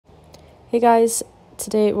Hey guys,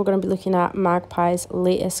 today we're going to be looking at Magpie's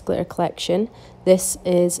latest glitter collection. This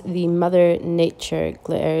is the Mother Nature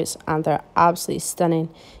glitters and they're absolutely stunning.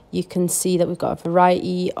 You can see that we've got a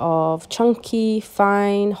variety of chunky,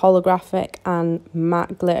 fine, holographic and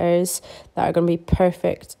matte glitters that are going to be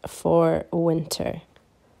perfect for winter.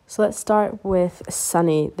 So let's start with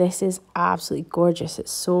Sunny. This is absolutely gorgeous.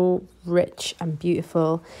 It's so rich and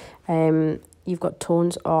beautiful. You've got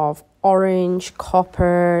tones of orange,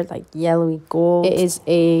 copper, like yellowy gold. It is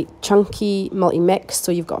a chunky multi-mix,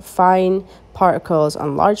 so you've got fine particles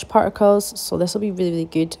and large particles. So this will be really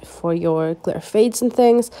good for your glitter fades and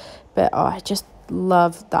things. But I just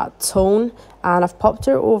love that tone. And I've popped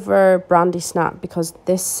her over Brandy Snap because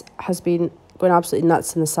this has been going absolutely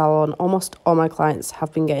nuts in the salon. Almost all my clients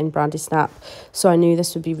have been getting Brandy Snap, so I knew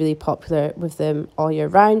this would be really popular with them all year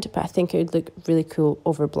round, but I think it would look really cool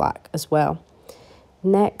over black as well.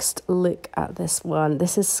 Next, look at this one.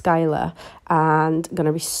 This is 𝗴𝗂𝗿𝗲 and going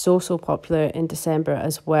to be so popular in December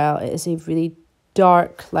as well. It is a really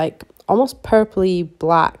dark, like almost purpley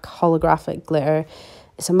black holographic glitter.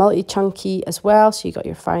 It's a multi-chunky as well, so you got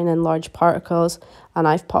your fine and large particles, and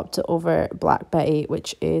I've popped it over Black Betty,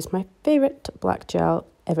 which is my favourite black gel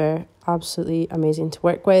ever. Absolutely amazing to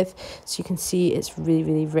work with. So you can see it's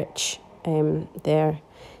really rich there.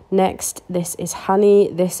 Next, this is Honey.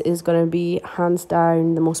 This is going to be hands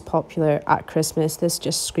down the most popular at Christmas. This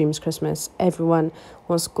just screams Christmas. Everyone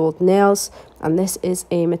wants gold nails, and this is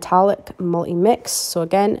a metallic multi-mix. So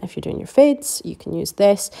again, if you're doing your fades, you can use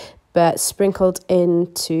this, but sprinkled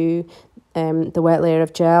into the wet layer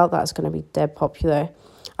of gel, that's going to be dead popular.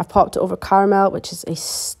 I've popped it over Caramel, which is a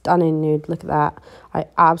stunning nude. Look at that. I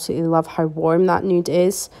absolutely love how warm that nude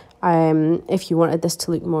is. If you wanted this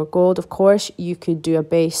to look more gold, of course, you could do a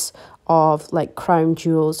base of like Crown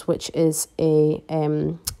Jewels, which is a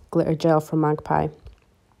glitter gel from Magpie.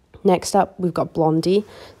 Next up, we've got Blondie.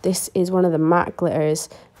 This is one of the matte glitters,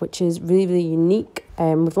 which is really unique.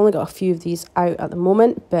 We've only got a few of these out at the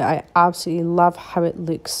moment, but I absolutely love how it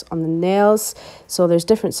looks on the nails. So there's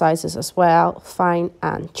different sizes as well, fine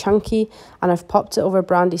and chunky. And I've popped it over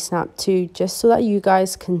Brandy Snap too, just so that you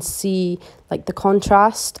guys can see like the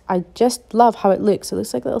contrast. I just love how it looks. It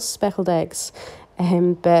looks like little speckled eggs,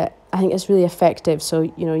 but I think it's really effective. So,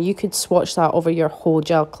 you know, you could swatch that over your whole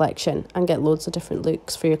gel collection and get loads of different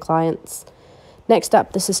looks for your clients. Next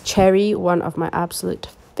up, this is Cherry, one of my absolute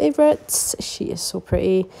favorites. She is so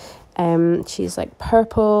pretty. She's like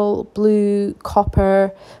purple, blue,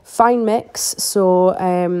 copper, fine mix.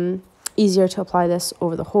 So easier to apply this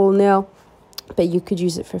over the whole nail, but you could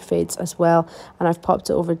use it for fades as well. And I've popped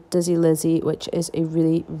it over Dizzy Lizzy, which is a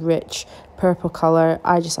really rich purple color.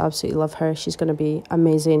 I just absolutely love her. She's going to be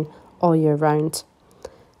amazing all year round.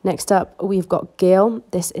 Next up, we've got Gale.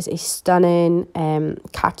 This is a stunning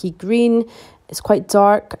khaki green. It's quite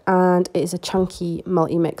dark and it is a chunky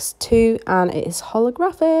multi-mix too, and it is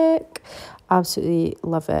holographic. Absolutely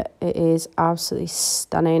love it. It is absolutely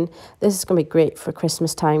stunning. This is going to be great for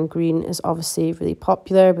Christmas time. Green is obviously really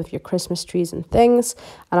popular with your Christmas trees and things,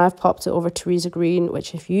 and I've popped it over 𝗿𝗏 Green,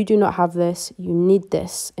 which if you do not have this, you need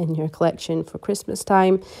this in your collection for Christmas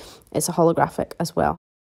time. It's a holographic as well.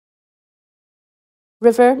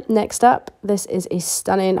 River, next up. This is a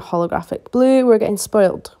stunning holographic blue. We're getting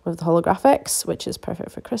spoiled with the holographics, which is perfect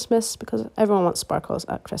for Christmas because everyone wants sparkles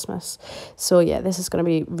at Christmas. So yeah, this is going to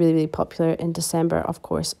be really popular in December, of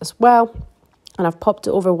course, as well. And I've popped it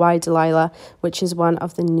over 𝗴𝗶𝗍𝗲, which is one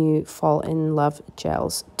of the new Fall in Love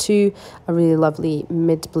gels too. A really lovely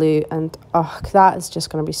mid blue, and oh, that is just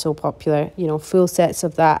going to be so popular. You know, full sets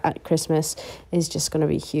of that at Christmas is just going to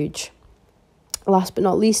be huge. Last but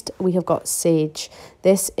not least, we have got Sage.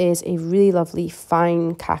 This is a really lovely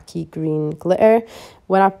fine khaki green glitter.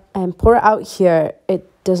 When I pour it out here, it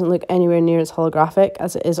doesn't look anywhere near as holographic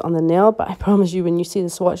as it is on the nail, but I promise you when you see the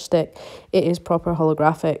swatch stick, it is proper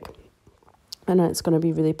holographic. And it's going to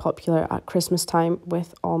be really popular at Christmas time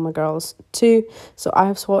with all my girls too. So I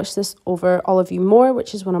have swatched this over Olive You More,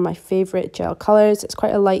 which is one of my favourite gel colours. It's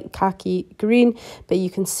quite a light khaki green, but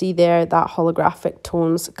you can see there that holographic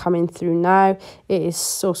tones coming through now. It is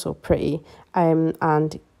so pretty.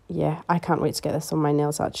 And yeah, I can't wait to get this on my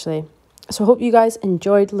nails actually. So I hope you guys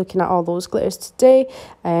enjoyed looking at all those glitters today.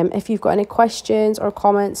 If you've got any questions or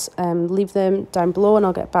comments, leave them down below and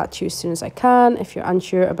I'll get back to you as soon as I can. If you're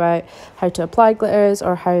unsure about how to apply glitters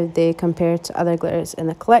or how they compare to other glitters in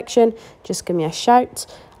the collection, just give me a shout.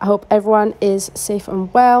 I hope everyone is safe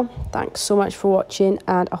and well. Thanks so much for watching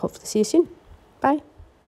and I'll hopefully see you soon. Bye.